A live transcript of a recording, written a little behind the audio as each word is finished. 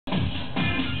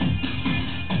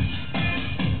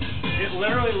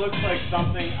literally looks like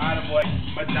something out of like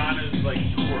Madonna's like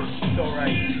tour. So right.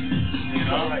 You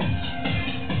know? So right.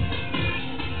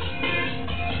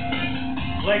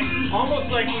 Like almost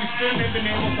like we shouldn't have been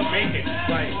able to make it.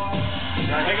 Right.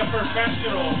 Right. Like a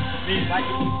professional. Like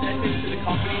if we sent this to the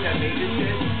company that made this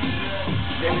shit,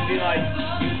 they would be like,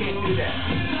 you can't do that.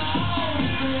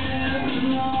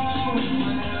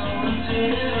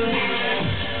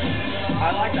 I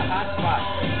like the hot spot.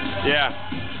 Yeah.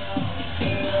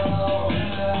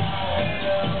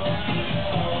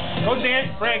 Go dance,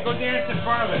 Frank. Go dance in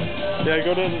front of it. Yeah,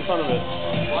 go dance in front of it.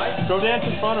 What? Go dance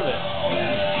in front of it.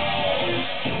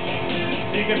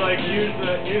 You could like use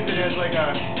it as like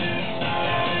a.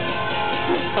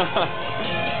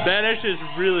 That actually is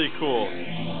really cool.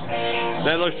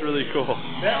 That looks really cool.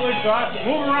 That looks awesome.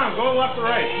 Move around. Go left or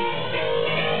right.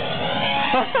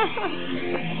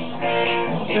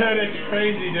 Dude, it's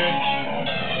crazy, dude.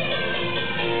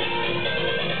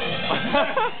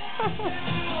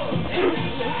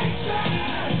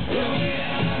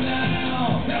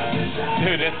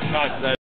 Dude, it's nuts.